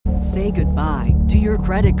Say goodbye to your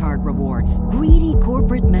credit card rewards. Greedy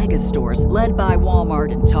corporate mega stores, led by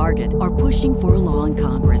Walmart and Target, are pushing for a law in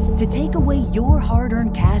Congress to take away your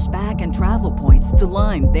hard-earned cash back and travel points to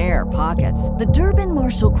line their pockets. The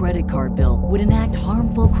Durbin-Marshall credit card bill would enact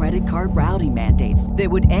harmful credit card routing mandates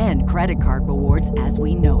that would end credit card rewards as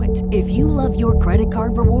we know it. If you love your credit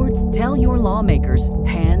card rewards, tell your lawmakers,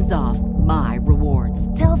 hands off my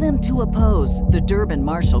rewards. Tell them to oppose the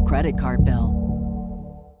Durbin-Marshall credit card bill.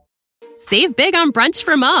 Save big on brunch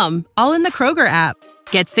for mom, all in the Kroger app.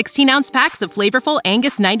 Get 16-ounce packs of flavorful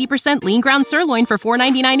Angus 90% lean ground sirloin for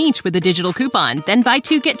 $4.99 each with a digital coupon. Then buy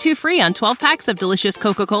 2, get 2 free on 12 packs of delicious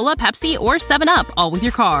Coca-Cola, Pepsi, or 7-Up, all with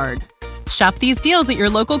your card. Shop these deals at your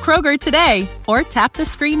local Kroger today, or tap the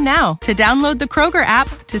screen now to download the Kroger app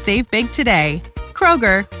to save big today.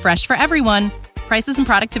 Kroger, fresh for everyone. Prices and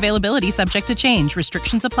product availability subject to change.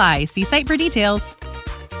 Restrictions apply. See site for details.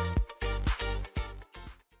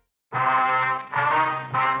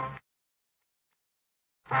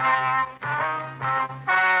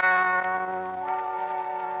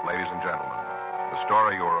 Ladies and gentlemen, the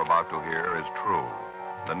story you are about to hear is true.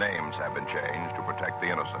 The names have been changed to protect the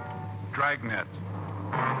innocent. Dragnet.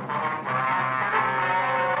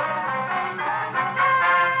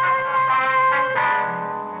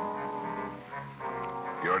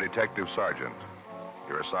 You're a detective sergeant.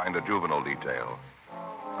 You're assigned to juvenile detail.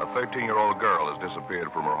 A 13-year-old girl has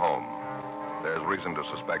disappeared from her home. There's reason to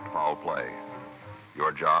suspect foul play.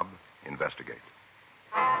 Your job, investigate.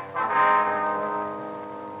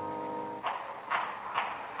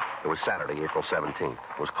 It was Saturday, April 17th.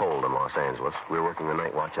 It was cold in Los Angeles. We were working the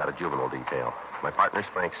night watch out of juvenile detail. My partner's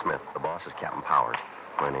Frank Smith. The boss is Captain Powers.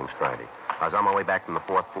 My name's Friday. I was on my way back from the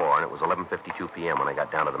 4th floor, and it was 11:52 p.m. when I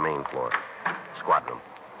got down to the main floor. Squad room.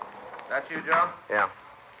 That you, Joe? Yeah.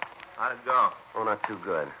 How'd it go? Oh, not too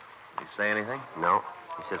good. Did he say anything? No.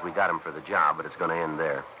 He says we got him for the job, but it's going to end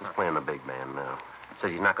there. He's playing the big man now.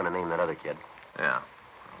 Says he's not going to name that other kid. Yeah.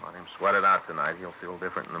 Well, let him sweat it out tonight. He'll feel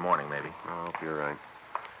different in the morning, maybe. I hope you're right.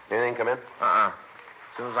 Anything come in? As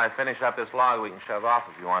soon as I finish up this log, we can shove off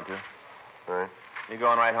if you want to. All right. You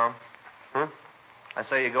going right home? I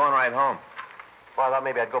say you're going right home. Well, I thought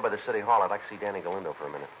maybe I'd go by the city hall. I'd like to see Danny Galindo for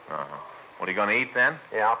a minute. What are you going to eat then?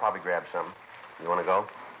 Yeah, I'll probably grab something. You want to go?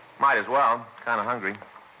 Might as well. Kind of hungry.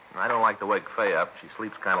 I don't like to wake Faye up. She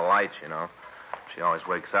sleeps kind of light, you know. She always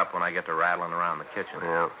wakes up when I get to rattling around the kitchen.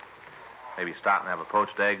 Yeah. Maybe stop and have a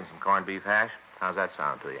poached egg and some corned beef hash? How's that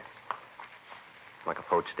sound to you? Like a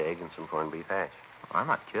poached egg and some corned beef hash. Well, I'm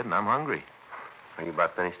not kidding. I'm hungry. Are you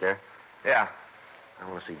about finished there? Yeah. I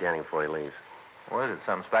want to see Danny before he leaves. What is it,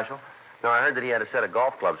 something special? No, I heard that he had a set of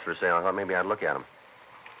golf clubs for sale. I thought maybe I'd look at them.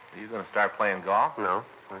 Are you going to start playing golf? No.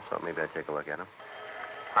 I thought maybe I'd take a look at them.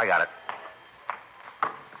 I got it.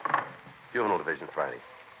 Juvenile Division, Friday.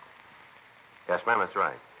 Yes, ma'am, that's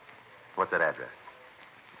right. What's that address?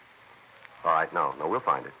 All right, no, we'll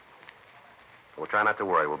find it. We'll try not to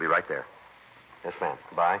worry. We'll be right there. Yes, ma'am.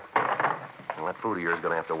 Goodbye. Well, that food of yours is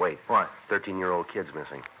going to have to wait. What? 13-year-old kid's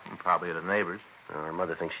missing. Probably at a neighbor's. Her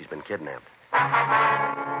mother thinks she's been kidnapped.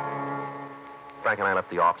 Frank and I left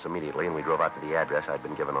the office immediately, and we drove out to the address I'd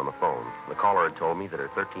been given on the phone. The caller had told me that her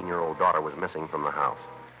 13-year-old daughter was missing from the house.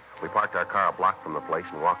 We parked our car a block from the place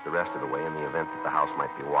and walked the rest of the way in the event that the house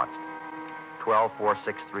might be watched.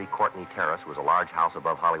 12463 Courtney Terrace was a large house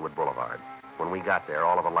above Hollywood Boulevard. When we got there,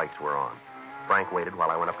 all of the lights were on. Frank waited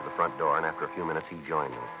while I went up to the front door, and after a few minutes, he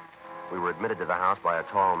joined me. We were admitted to the house by a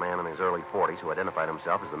tall man in his early 40s who identified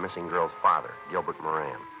himself as the missing girl's father, Gilbert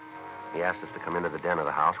Moran. He asked us to come into the den of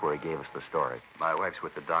the house where he gave us the story. My wife's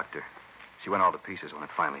with the doctor. She went all to pieces when it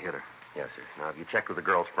finally hit her. Yes, sir. Now, have you checked with the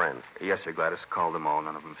girl's friends? Yes, sir, Gladys. Called them all.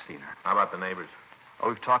 None of them have seen her. How about the neighbors? Oh,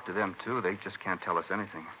 we've talked to them, too. They just can't tell us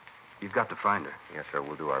anything. You've got to find her. Yes, sir.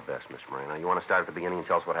 We'll do our best, Mr. Moran. Now, you want to start at the beginning and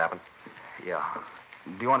tell us what happened? Yeah.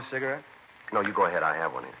 Do you want a cigarette? No, you go ahead. I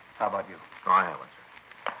have one here. How about you? Oh, I have one,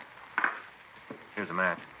 sir. Here's a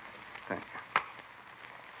match. Thank you.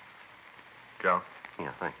 Joe?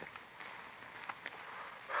 Yeah, thank you.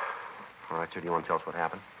 All right, sir. Do you want to tell us what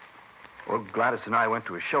happened? Well, Gladys and I went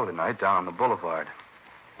to a show tonight down on the boulevard.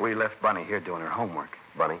 We left Bunny here doing her homework.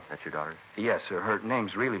 Bunny? That's your daughter? Yes, sir. Her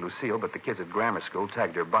name's really Lucille, but the kids at grammar school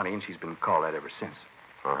tagged her Bunny, and she's been called that ever since.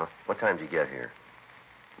 Uh-huh. What time did you get here?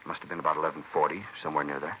 It must have been about 11:40, somewhere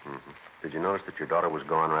near there. Mm-hmm. Did you notice that your daughter was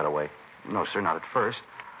gone right away? No, sir, not at first.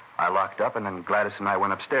 I locked up, and then Gladys and I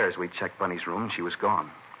went upstairs. We checked Bunny's room, and she was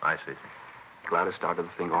gone. I see. Gladys started to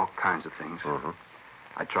think all kinds of things. Mm-hmm.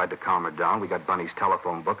 I tried to calm her down. We got Bunny's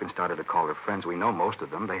telephone book and started to call her friends. We know most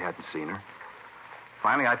of them. They hadn't seen her.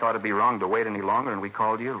 Finally, I thought it'd be wrong to wait any longer, and we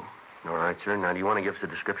called you. All right, sir. Now, do you want to give us a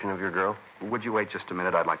description of your girl? Would you wait just a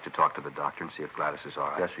minute? I'd like to talk to the doctor and see if Gladys is all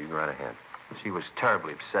right. Yes, sir. You go right ahead. She was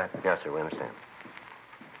terribly upset. Yes, sir. We understand.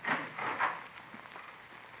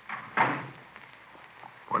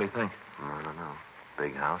 What do you think? I don't know.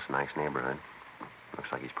 Big house, nice neighborhood. Looks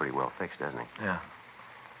like he's pretty well fixed, doesn't he? Yeah.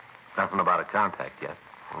 Nothing about a contact yet.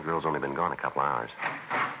 Well, the girl's only been gone a couple hours.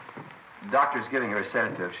 The doctor's giving her a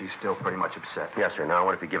sedative. She's still pretty much upset. Yes, sir. Now,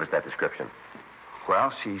 what if you give us that description?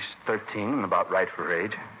 Well, she's 13 and about right for her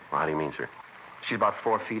age. Well, how do you mean, sir? She's about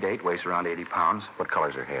 4 feet 8, weighs around 80 pounds. What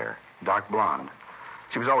color's her hair? Dark blonde.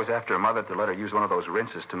 She was always after her mother to let her use one of those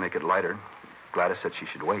rinses to make it lighter. Gladys said she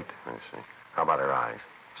should wait. I see. How about her eyes?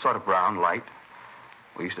 Sort of brown, light.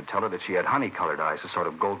 We used to tell her that she had honey-colored eyes, a sort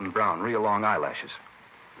of golden brown, real long eyelashes.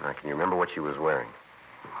 Now, can you remember what she was wearing?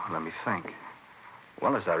 Let me think.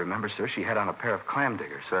 Well, as I remember, sir, she had on a pair of clam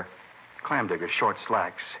diggers. Sir? Clam diggers, short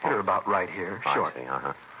slacks. Hit her about right here. Short. I see,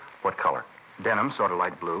 uh-huh. What color? Denim, sort of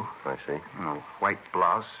light blue. I see. White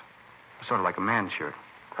blouse. Sort of like a man's shirt.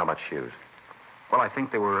 How about shoes? Well, I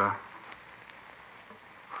think they were,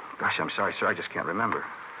 Gosh, I'm sorry, sir. I just can't remember.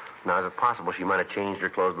 Now, is it possible she might have changed her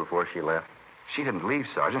clothes before she left? She didn't leave,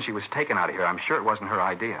 Sergeant. She was taken out of here. I'm sure it wasn't her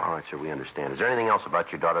idea. All right, sir, we understand. Is there anything else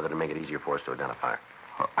about your daughter that would make it easier for us to identify her?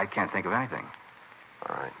 Well, I can't think of anything.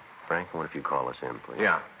 All right. Frank, what if you call us in, please?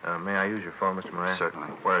 Yeah. May I use your phone, Mr. Moran? Certainly.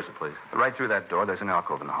 Where is it, please? Right through that door, there's an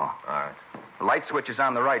alcove in the hall. All right. The light switch is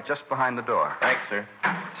on the right, just behind the door. Thanks, sir.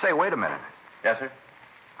 Say, wait a minute. Yes, sir?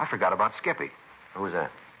 I forgot about Skippy. Who's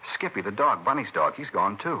that? Skippy, the dog, Bunny's dog. He's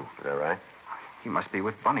gone, too. Is that right? He must be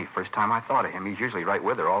with Bunny. First time I thought of him. He's usually right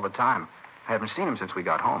with her all the time. I haven't seen him since we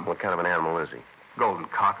got home. What kind of an animal is he? Golden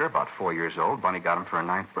cocker, about 4 years old. Bunny got him for her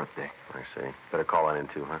 9th birthday. I see. Better call that in,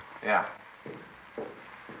 too, huh? Yeah.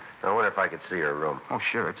 I wonder if I could see her room. Oh,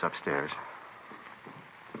 sure. It's upstairs.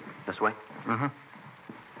 This way? Mm-hmm.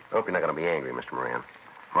 I hope you're not going to be angry, Mr. Moran.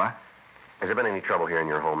 What? Has there been any trouble here in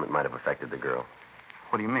your home that might have affected the girl?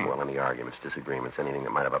 What do you mean? Well, any arguments, disagreements, anything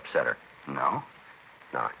that might have upset her? No.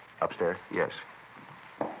 No. Upstairs? Yes.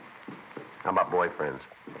 How about boyfriends?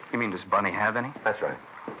 You mean, does Bunny have any? That's right.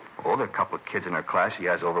 Oh, there are a couple of kids in her class she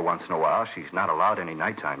has over once in a while. She's not allowed any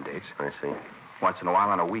nighttime dates. I see. Once in a while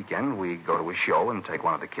on a weekend, we go to a show and take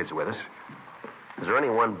one of the kids with us. Is there any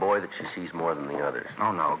one boy that she sees more than the others?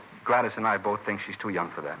 Oh, no. Gladys and I both think she's too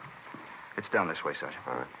young for that. It's down this way, Sergeant.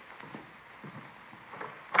 All right.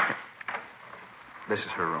 This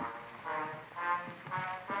is her room.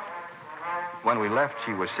 When we left,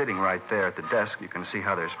 she was sitting right there at the desk. You can see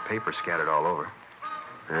how there's paper scattered all over.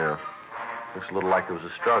 Yeah. Looks a little like there was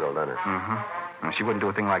a struggle, doesn't it? Mm-hmm. And she wouldn't do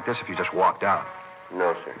a thing like this if you just walked out.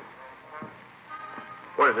 No, sir.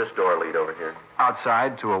 Where does this door lead over here?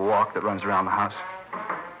 Outside to a walk that runs around the house.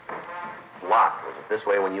 Locked. Was it this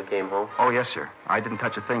way when you came home? Oh, yes, sir. I didn't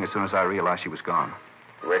touch a thing as soon as I realized she was gone.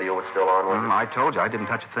 The radio was still on, wasn't it? I told you, I didn't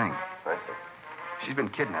touch a thing. I see. She's been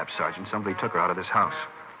kidnapped, Sergeant. Somebody took her out of this house.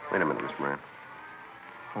 Wait a minute, Mr. Moran.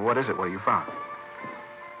 Well, what is it? What you found?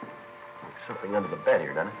 There's something under the bed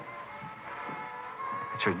here, doesn't it?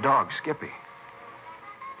 It's her dog, Skippy.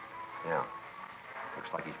 Yeah. Looks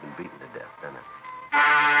like he's been beaten to death, doesn't it?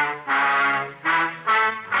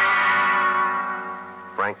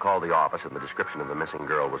 Frank called the office, and the description of the missing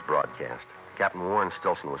girl was broadcast. Captain Warren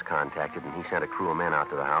Stilson was contacted, and he sent a crew of men out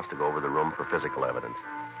to the house to go over the room for physical evidence.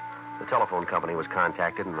 The telephone company was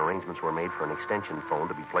contacted, and arrangements were made for an extension phone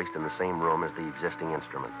to be placed in the same room as the existing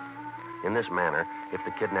instrument. In this manner, if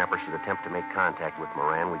the kidnapper should attempt to make contact with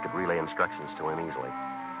Moran, we could relay instructions to him easily.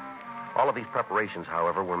 All of these preparations,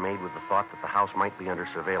 however, were made with the thought that the house might be under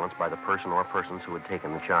surveillance by the person or persons who had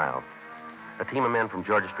taken the child. A team of men from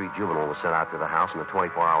Georgia Street Juvenile was sent out to the house, and a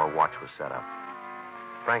 24-hour watch was set up.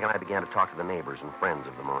 Frank and I began to talk to the neighbors and friends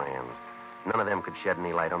of the Morans. None of them could shed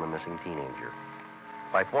any light on the missing teenager.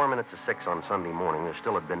 By 4 minutes to 6 on Sunday morning, there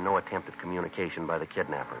still had been no attempt at communication by the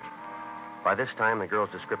kidnappers. By this time, the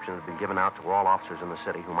girl's description had been given out to all officers in the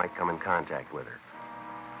city who might come in contact with her.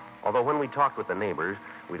 Although when we talked with the neighbors,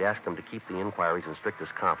 we'd asked them to keep the inquiries in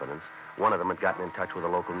strictest confidence, one of them had gotten in touch with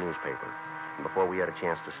a local newspaper. And before we had a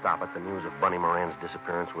chance to stop it, the news of Bunny Moran's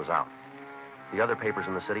disappearance was out. The other papers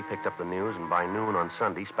in the city picked up the news, and by noon on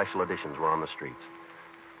Sunday, special editions were on the streets.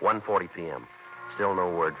 1:40 p.m. Still no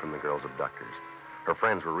word from the girl's abductors. Her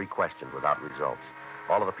friends were re-questioned without results.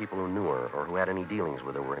 All of the people who knew her or who had any dealings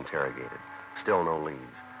with her were interrogated. Still no leads.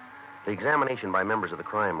 The examination by members of the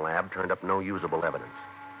crime lab turned up no usable evidence.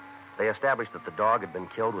 They established that the dog had been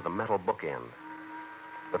killed with a metal bookend.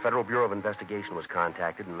 The Federal Bureau of Investigation was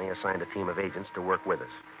contacted, and they assigned a team of agents to work with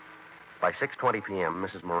us. By 6:20 p.m.,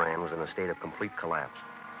 Mrs. Moran was in a state of complete collapse.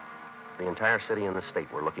 The entire city and the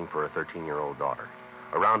state were looking for a 13-year-old daughter.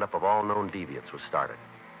 A roundup of all known deviants was started.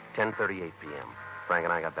 10:38 p.m. Frank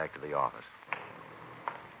and I got back to the office.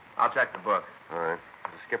 I'll check the book. All right.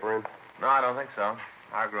 Is the skipper in? No, I don't think so.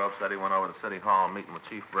 Hargrove said he went over to City Hall meeting with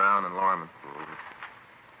Chief Brown and Lorman. Mm-hmm.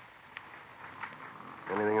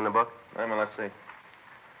 Anything in the book? Wait a minute, let's see.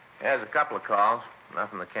 Yeah, there's a couple of calls.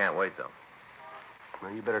 Nothing that can't wait, though.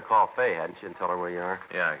 Well, you better call Faye, hadn't you, and tell her where you are?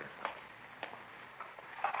 Yeah, I guess so.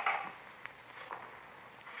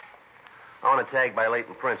 I want to tag by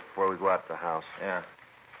Leighton Prince before we go out to the house. Yeah.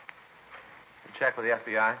 You check with the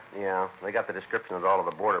FBI? Yeah, they got the description of all of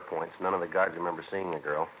the border points. None of the guards remember seeing the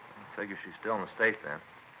girl. I figure she's still in the States, then.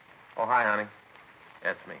 Oh, hi, honey.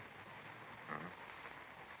 That's me.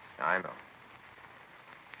 Mm-hmm. I know.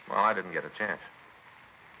 Well, I didn't get a chance.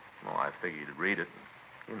 Well, I figured you'd read it.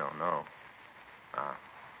 You don't know.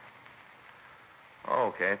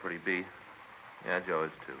 Oh, okay, pretty beat. Yeah, Joe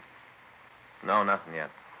is, too. No, nothing yet.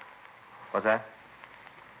 What's that?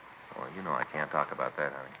 Well, you know I can't talk about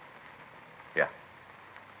that, honey. Yeah.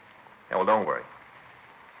 Yeah, well, don't worry.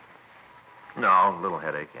 No, a little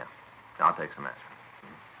headache, yeah. I'll take some aspirin.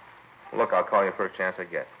 Mm-hmm. Look, I'll call you first chance I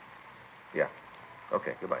get. Yeah.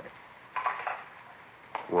 Okay, goodbye, dear.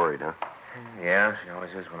 Worried, huh? Yeah, she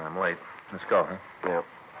always is when I'm late. Let's go, huh? Yeah,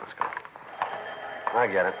 let's go. I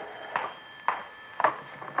get it.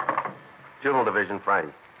 Juvenile Division,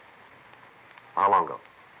 Friday. How long ago?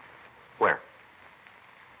 Where?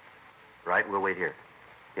 Right, we'll wait here.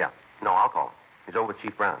 Yeah. No, I'll call him. He's over with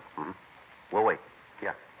Chief Brown. Mm-hmm. We'll wait.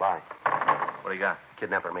 Yeah, bye. What do you got?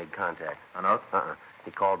 Kidnapper made contact. A note?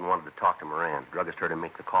 He called and wanted to talk to Moran. Druggist heard him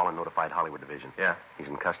make the call and notified Hollywood Division. Yeah. He's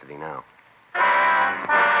in custody now.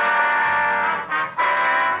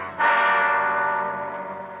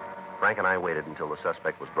 Frank and I waited until the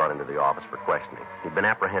suspect was brought into the office for questioning. He'd been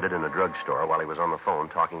apprehended in a drugstore while he was on the phone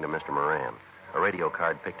talking to Mr. Moran. A radio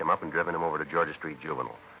card picked him up and driven him over to Georgia Street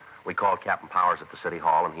Juvenile. We called Captain Powers at the City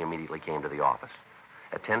Hall, and he immediately came to the office.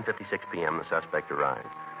 At 10:56 p.m., the suspect arrived.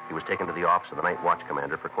 He was taken to the office of the night watch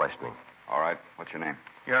commander for questioning. All right. What's your name?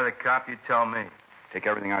 You're the cop. You tell me. Take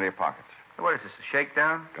everything out of your pockets. What is this, a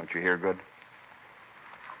shakedown? Don't you hear good?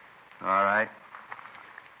 All right.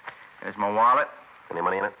 There's my wallet. Any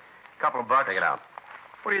money in it? Couple of bucks. Take it out.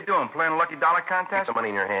 What are you doing, playing a lucky dollar Keep contest? the money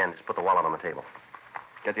in your hand. Just put the wallet on the table.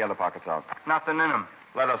 Get the other pockets out. Nothing in them.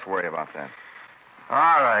 Let us worry about that.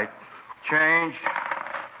 All right. Change.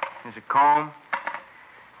 There's a comb.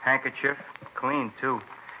 Handkerchief. Clean, too.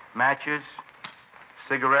 Matches.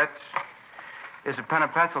 Cigarettes. There's a pen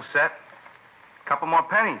and pencil set. Couple more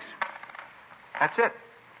pennies. That's it.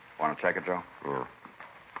 Want to check it, Joe? Yeah.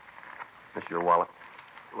 This your wallet?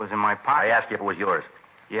 It was in my I pocket. asked you if it was yours.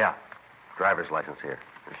 Yeah. Driver's license here.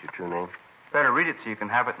 This your true name? Better read it so you can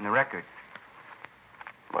have it in the record.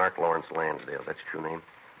 Mark Lawrence Lansdale. That's your true name?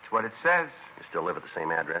 It's what it says. You still live at the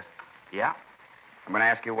same address? Yeah. I'm going to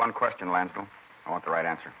ask you one question, Lansdale. I want the right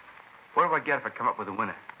answer. What do I get if I come up with a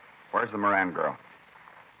winner? Where's the Moran girl?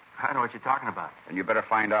 I don't know what you're talking about. And you better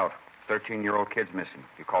find out. 13-year-old kid's missing.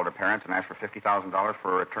 You called her parents and asked for $50,000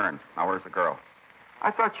 for a return. Now, where's the girl?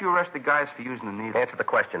 I thought you arrested guys for using the needle. Answer the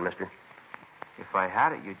question, mister. If I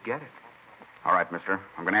had it, you'd get it. All right, mister.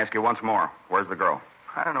 I'm going to ask you once more. Where's the girl?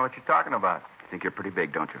 I don't know what you're talking about. You think you're pretty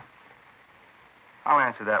big, don't you? I'll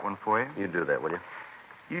answer that one for you. You do that, will you?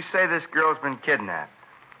 You say this girl's been kidnapped.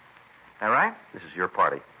 All right? This is your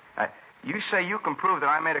party. You say you can prove that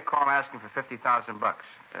I made a call asking for $50,000.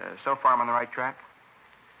 So far, I'm on the right track?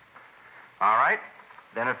 All right.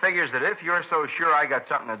 Then it figures that if you're so sure I got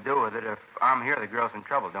something to do with it, if I'm here, the girl's in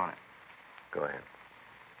trouble, don't it? Go ahead.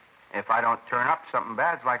 If I don't turn up, something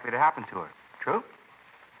bad's likely to happen to her. True?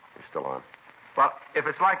 You're still on. Well, if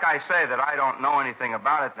it's like I say that I don't know anything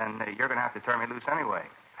about it, then you're going to have to turn me loose anyway.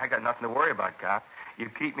 I got nothing to worry about, cop.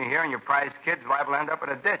 You keep me here and your prize kid's liable to end up in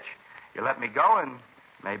a ditch. You let me go and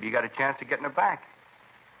maybe you got a chance of getting her back.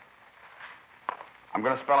 I'm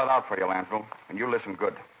going to spell it out for you, Lansville, and you listen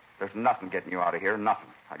good. There's nothing getting you out of here, nothing.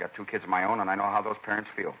 I got 2 kids of my own, and I know how those parents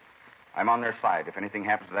feel. I'm on their side. If anything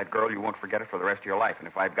happens to that girl, you won't forget it for the rest of your life. And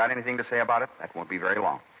if I've got anything to say about it, that won't be very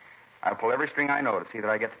long. I'll pull every string I know to see that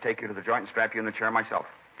I get to take you to the joint and strap you in the chair myself.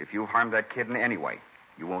 If you harm that kid in any way,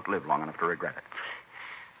 you won't live long enough to regret it.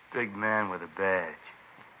 Big man with a badge.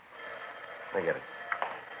 I get it.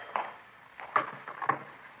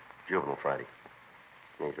 Juvenile Friday.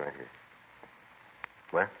 He's right here.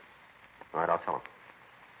 Where? All right, I'll tell him.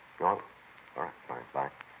 No? All right, fine, bye.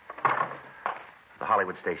 The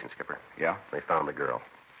Hollywood station, Skipper. Yeah? They found the girl.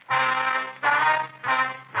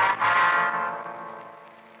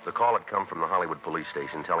 The call had come from the Hollywood police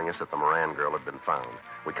station telling us that the Moran girl had been found.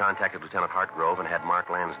 We contacted Lieutenant Hartgrove and had Mark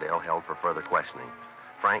Lansdale held for further questioning.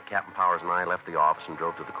 Frank, Captain Powers, and I left the office and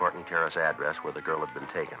drove to the Courtney Terrace address where the girl had been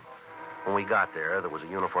taken. When we got there was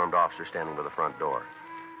a uniformed officer standing by the front door.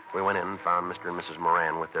 We went in and found Mr. and Mrs.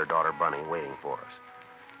 Moran with their daughter, Bunny, waiting for us.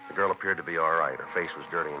 The girl appeared to be all right. Her face was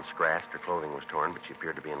dirty and scratched. Her clothing was torn, but she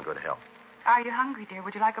appeared to be in good health. Are you hungry, dear?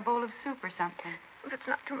 Would you like a bowl of soup or something? If it's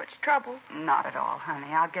not too much trouble. Not at all, honey.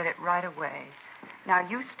 I'll get it right away. Now,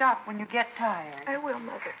 you stop when you get tired. I will,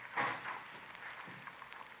 Mother.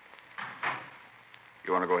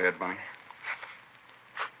 You want to go ahead, Bunny?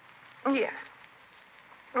 Yes.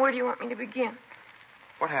 Where do you want me to begin?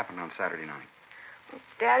 What happened on Saturday night?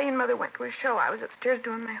 Daddy and Mother went to a show. I was upstairs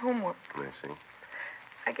doing my homework. I see.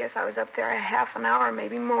 I guess I was up there a half an hour,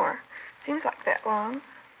 maybe more. Seems like that long.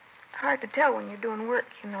 Hard to tell when you're doing work,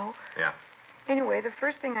 you know. Yeah. Anyway, the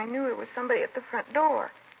first thing I knew, it was somebody at the front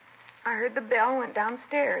door. I heard the bell and went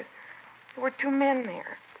downstairs. There were two men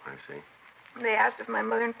there. I see. They asked if my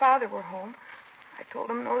mother and father were home. I told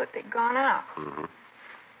them no, that they'd gone out. Mm-hmm.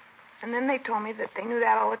 And then they told me that they knew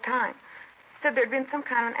that all the time. Said there'd been some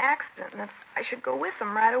kind of an accident and that I should go with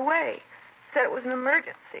them right away. Said it was an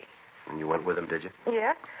emergency. And you went with them, did you?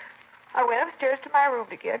 Yeah. I went upstairs to my room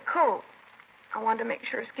to get a coat. I wanted to make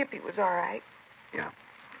sure Skippy was all right. Yeah.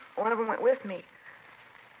 One of them went with me.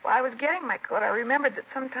 While I was getting my coat, I remembered that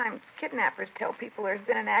sometimes kidnappers tell people there's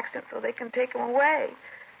been an accident so they can take them away.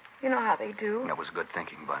 You know how they do. That was good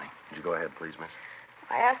thinking, Bunny. Would you go ahead, please, miss?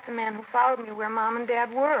 I asked the man who followed me where Mom and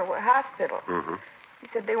Dad were, what hospital. Mm-hmm. He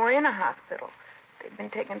said they were in a hospital. They'd been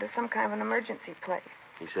taken to some kind of an emergency place.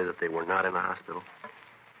 He said that they were not in a hospital?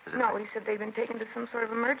 No, he said they'd been taken to some sort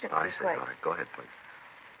of emergency I see. place. All right, go ahead, please.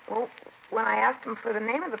 Well, when I asked him for the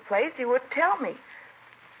name of the place, he wouldn't tell me.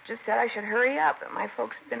 Just said I should hurry up, that my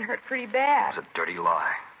folks had been hurt pretty bad. It was a dirty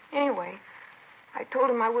lie. Anyway, I told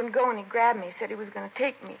him I wouldn't go, and he grabbed me. He said he was going to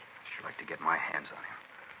take me. Sure like to get my hands on him.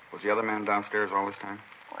 Was the other man downstairs all this time?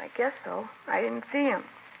 Well, I guess so. I didn't see him.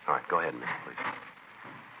 All right, go ahead, miss, please.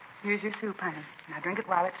 Here's your soup, honey. Now drink it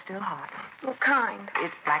while it's still hot. What kind?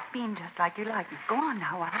 It's black bean, just like you like it. Go on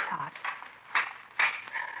now while it's hot.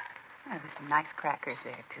 Oh, there's some nice crackers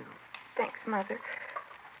there, too. Thanks, Mother.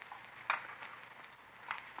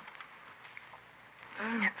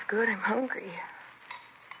 That's good. I'm hungry.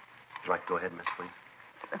 Would you like to go ahead, miss,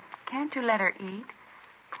 please? Can't you let her eat?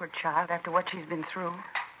 Poor child, after what she's been through.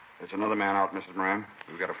 There's another man out, Mrs. Moran.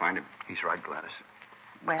 We've got to find him. He's right, Gladys.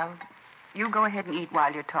 Well, you go ahead and eat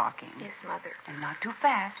while you're talking. Yes, Mother. And not too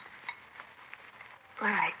fast. All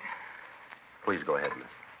right. Please go ahead, miss.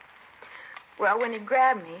 Well, when he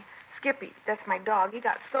grabbed me, Skippy, that's my dog, he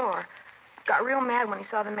got sore. Got real mad when he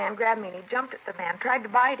saw the man grab me, and he jumped at the man, tried to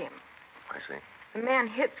bite him. I see. The man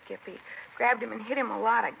hit Skippy, grabbed him and hit him a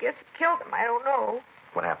lot. I guess it killed him. I don't know.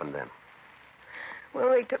 What happened then? Well,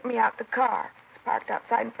 they took me out the car. It's parked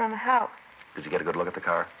outside in front of the house. Did you get a good look at the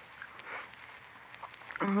car?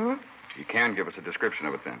 Mm-hmm. You can give us a description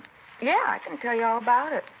of it then. Yeah, I can tell you all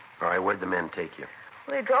about it. All right, where'd the men take you?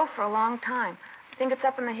 Well, they drove for a long time. I think it's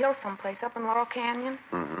up in the hill someplace, up in Laurel Canyon.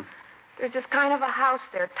 Mm-hmm. There's this kind of a house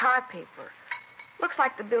there, tar paper. Looks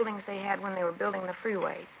like the buildings they had when they were building the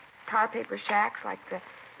freeway. Tar paper shacks, like they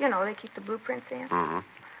keep the blueprints in. Mm-hmm.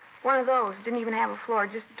 One of those. Didn't even have a floor,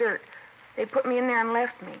 just dirt. They put me in there and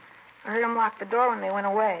left me. I heard them lock the door when they went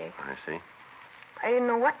away. I see. I didn't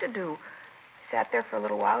know what to do. I sat there for a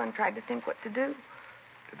little while and tried to think what to do.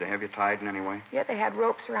 Did they have you tied in any way? Yeah, they had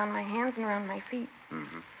ropes around my hands and around my feet.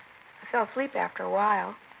 Mm-hmm. I fell asleep after a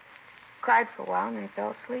while. Cried for a while and then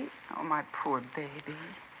fell asleep. Oh, my poor baby.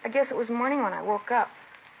 I guess it was morning when I woke up.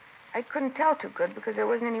 I couldn't tell too good because there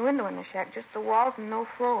wasn't any window in the shack, just the walls and no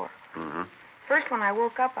floor. Mm-hmm. First, when I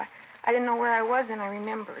woke up, I didn't know where I was, and I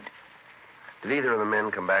remembered. Did either of the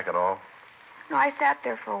men come back at all? No, I sat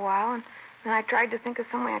there for a while, and then I tried to think of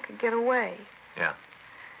some way I could get away. Yeah.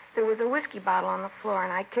 There was a whiskey bottle on the floor,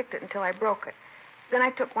 and I kicked it until I broke it. Then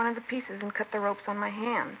I took one of the pieces and cut the ropes on my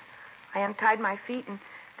hands. I untied my feet and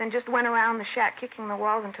then just went around the shack kicking the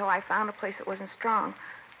walls until I found a place that wasn't strong.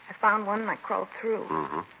 I found one and I crawled through.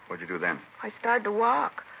 Mm-hmm. What'd you do then? I started to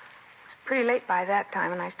walk. It was pretty late by that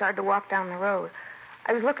time, and I started to walk down the road.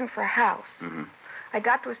 I was looking for a house. Mm-hmm. I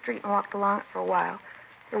got to a street and walked along it for a while.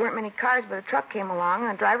 There weren't many cars, but a truck came along,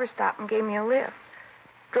 and the driver stopped and gave me a lift.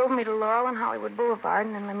 Drove me to Laurel and Hollywood Boulevard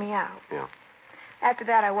and then let me out. Yeah. After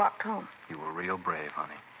that, I walked home. You were real brave,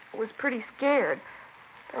 honey. I was pretty scared.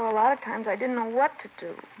 There were a lot of times I didn't know what to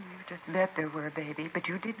do. You just bet there were, baby. But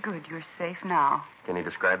you did good. You're safe now. Can you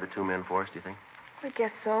describe the two men for us, do you think? I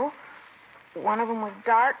guess so. One of them was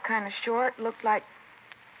dark, kind of short, looked like...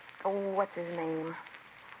 Oh, what's his name?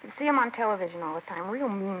 You see him on television all the time, real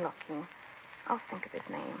mean-looking. I'll think of his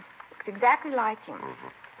name. Looks exactly like him. Mm-hmm.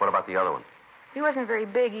 What about the other one? He wasn't very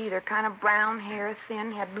big either, kind of brown hair,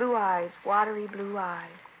 thin, had blue eyes, watery blue eyes.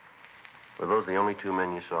 Were those the only two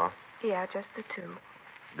men you saw? Yeah, just the two.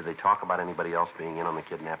 Did they talk about anybody else being in on the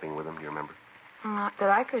kidnapping with them? Do you remember? Not that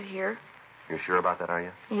I could hear. You're sure about that, are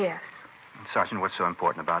you? Yes. Sergeant, what's so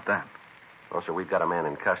important about that? Well, sir, we've got a man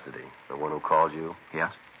in custody. The one who called you.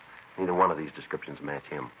 Yes? Neither one of these descriptions match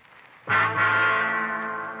him.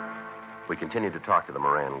 We continued to talk to the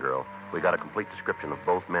Moran girl. We got a complete description of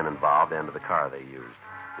both men involved and of the car they used.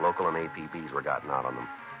 Local and APBs were gotten out on them.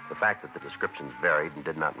 The fact that the descriptions varied and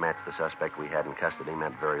did not match the suspect we had in custody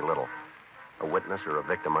meant very little. A witness or a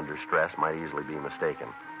victim under stress might easily be mistaken.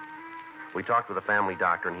 We talked with a family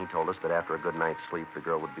doctor, and he told us that after a good night's sleep, the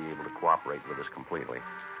girl would be able to cooperate with us completely.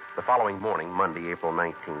 The following morning, Monday, April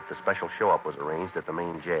 19th, a special show-up was arranged at the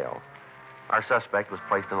main jail. Our suspect was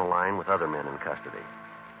placed in a line with other men in custody.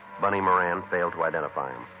 Bunny Moran failed to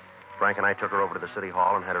identify him. Frank and I took her over to the city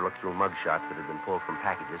hall and had her look through mug shots that had been pulled from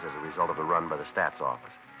packages as a result of the run by the stats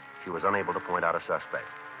office. She was unable to point out a suspect.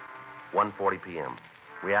 1:40 p.m.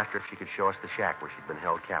 We asked her if she could show us the shack where she'd been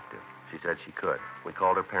held captive. She said she could. We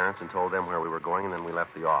called her parents and told them where we were going, and then we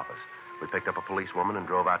left the office. We picked up a policewoman and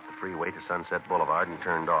drove out the freeway to Sunset Boulevard and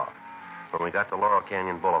turned off. When we got to Laurel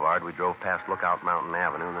Canyon Boulevard, we drove past Lookout Mountain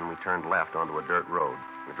Avenue, and then we turned left onto a dirt road.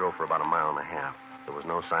 We drove for about a mile and a half. There was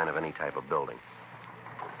no sign of any type of building.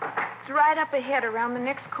 It's right up ahead around the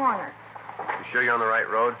next corner. You sure you're on the right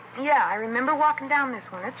road? Yeah, I remember walking down this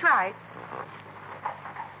one. It's right.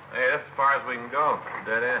 Hey, that's as far as we can go.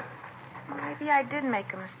 Dead end. Maybe I did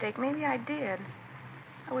make a mistake. Maybe I did.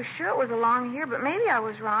 I was sure it was along here, but maybe I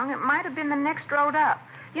was wrong. It might have been the next road up.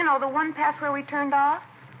 You know, the one past where we turned off?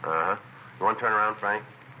 Uh-huh. You want to turn around, Frank?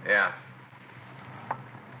 Yeah.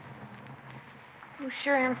 Oh,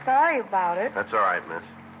 sure am sorry about it. That's all right, miss.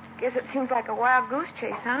 Guess it seems like a wild goose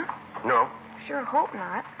chase, huh? No. Sure hope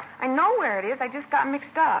not. I know where it is. I just got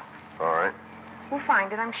mixed up. All right. We'll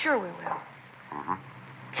find it. I'm sure we will. Mm-hmm.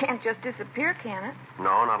 Can't just disappear, can it?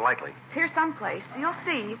 No, not likely. It's here someplace. You'll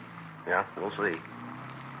see. Yeah, we'll see.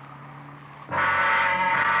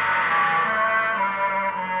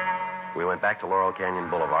 We went back to Laurel Canyon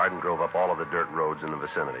Boulevard and drove up all of the dirt roads in the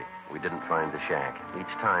vicinity. We didn't find the shack.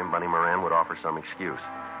 Each time, Bunny Moran would offer some excuse.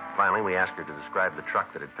 Finally, we asked her to describe the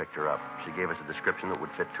truck that had picked her up. She gave us a description that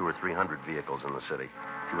would fit 200 or 300 vehicles in the city.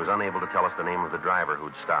 She was unable to tell us the name of the driver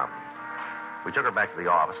who'd stopped. We took her back to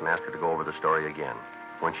the office and asked her to go over the story again.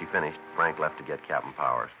 When she finished, Frank left to get Captain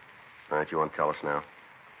Powers. All right, you want to tell us now?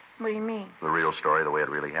 What do you mean? The real story, the way it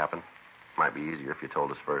really happened? Might be easier if you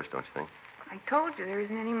told us first, don't you think? I told you there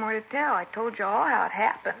isn't any more to tell. I told you all how it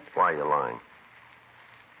happened. Why are you lying?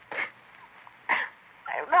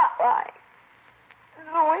 I'm not lying. This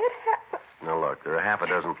is the way it happened. Now, look, there are half a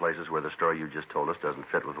dozen places where the story you just told us doesn't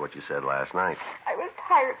fit with what you said last night. I was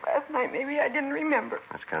tired last night. Maybe I didn't remember.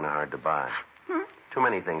 That's kind of hard to buy. Too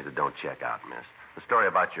many things that don't check out, miss. The story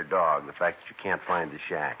about your dog, the fact that you can't find the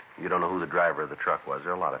shack. You don't know who the driver of the truck was.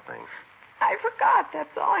 There are a lot of things. I forgot,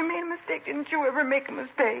 that's all. I made a mistake. Didn't you ever make a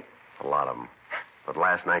mistake? A lot of them. But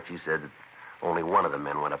last night you said that only one of the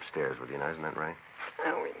men went upstairs with you now. Isn't that right? I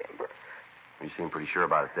don't remember. You seemed pretty sure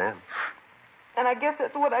about it then. And I guess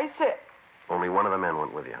that's what I said. Only one of the men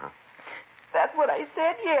went with you, huh? That's what I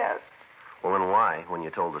said, yes. Well, then why, when you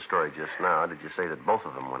told the story just now, did you say that both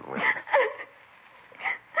of them went with you?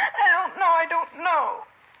 I don't know.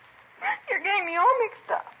 You're getting me all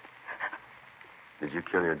mixed up. Did you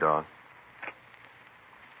kill your dog?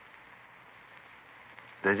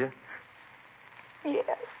 Did you?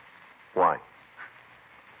 Yes. Why?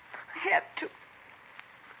 I had to.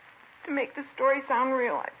 To make the story sound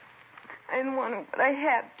real. I didn't want to, but I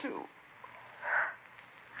had to.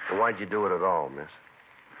 Well, why'd you do it at all, miss?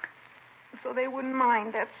 So they wouldn't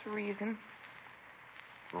mind. That's the reason.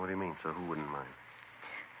 What do you mean, so who wouldn't mind?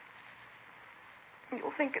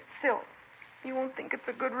 You'll think it's silly. You won't think it's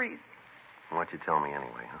a good reason. Why'd you tell me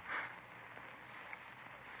anyway, huh?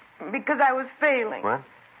 Because I was failing. What?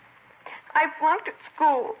 I flunked at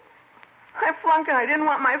school. I flunked and I didn't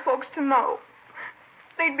want my folks to know.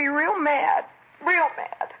 They'd be real mad. Real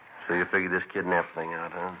mad. So you figured this kidnap thing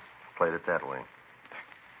out, huh? Played it that way.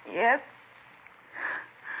 Yes.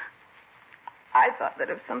 I thought that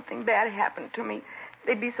if something bad happened to me,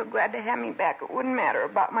 they'd be so glad to have me back it wouldn't matter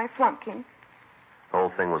about my flunking. The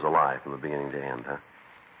whole thing was a lie from the beginning to end, huh?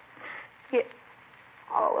 Yes.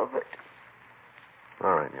 All of it.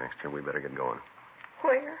 All right, youngster, we better get going.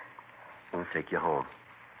 Where? We'll take you home.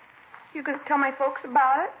 You going to tell my folks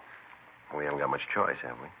about it? We haven't got much choice,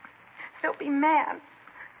 have we? They'll be mad.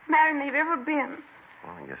 Madder than they've ever been.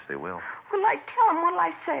 Well, I guess they will. What'll I tell them? What'll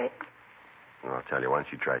I say? Well, I'll tell you, why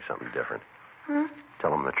don't you try something different? Hmm?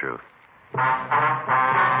 Tell them the truth.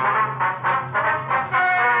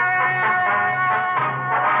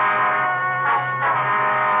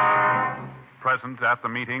 Present at the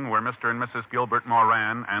meeting were Mr. and Mrs. Gilbert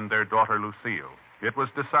Moran and their daughter Lucille. It was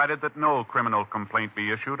decided that no criminal complaint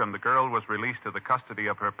be issued, and the girl was released to the custody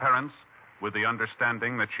of her parents with the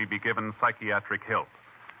understanding that she be given psychiatric help.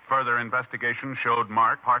 Further investigation showed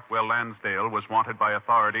Mark Hartwell Lansdale was wanted by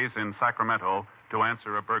authorities in Sacramento to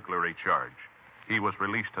answer a burglary charge. He was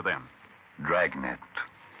released to them. Dragnet.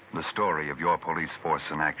 The story of your police force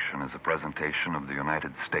in action is a presentation of the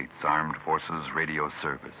United States Armed Forces Radio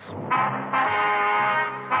Service.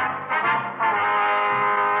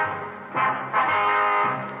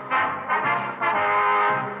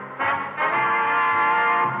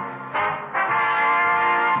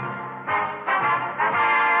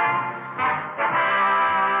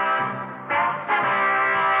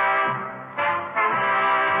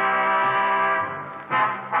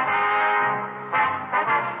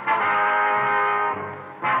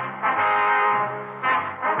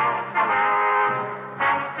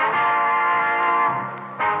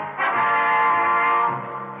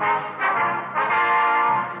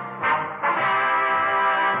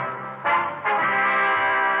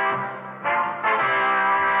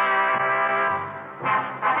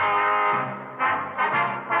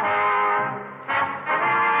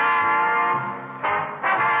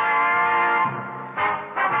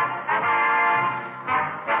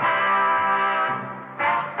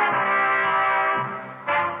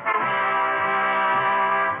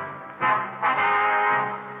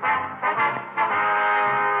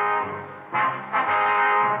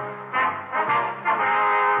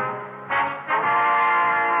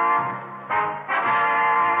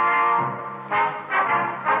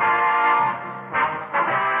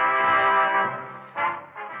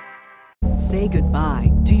 Say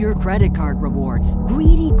goodbye to your credit card rewards.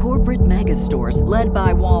 Greedy corporate mega stores, led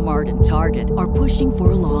by Walmart and Target, are pushing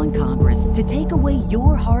for a law in Congress to take away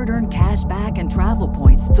your hard-earned cash back and travel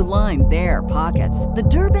points to line their pockets. The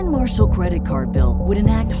Durbin-Marshall credit card bill would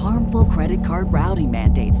enact harmful credit card routing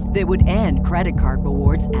mandates that would end credit card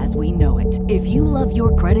rewards as we know it. If you love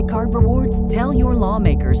your credit card rewards, tell your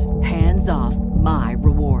lawmakers, hands off my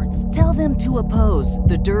rewards. Tell them to oppose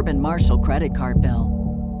the Durbin-Marshall credit card bill.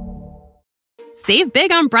 Save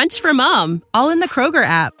big on brunch for mom, all in the Kroger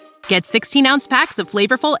app. Get 16-ounce packs of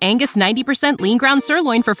flavorful Angus 90% lean ground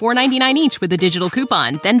sirloin for $4.99 each with a digital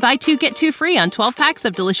coupon. Then buy 2, get 2 free on 12 packs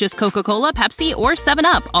of delicious Coca-Cola, Pepsi, or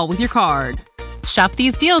 7-Up, all with your card. Shop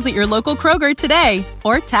these deals at your local Kroger today,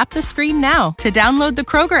 or tap the screen now to download the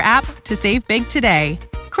Kroger app to save big today.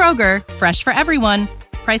 Kroger, fresh for everyone.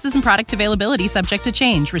 Prices and product availability subject to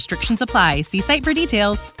change. Restrictions apply. See site for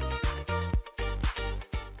details.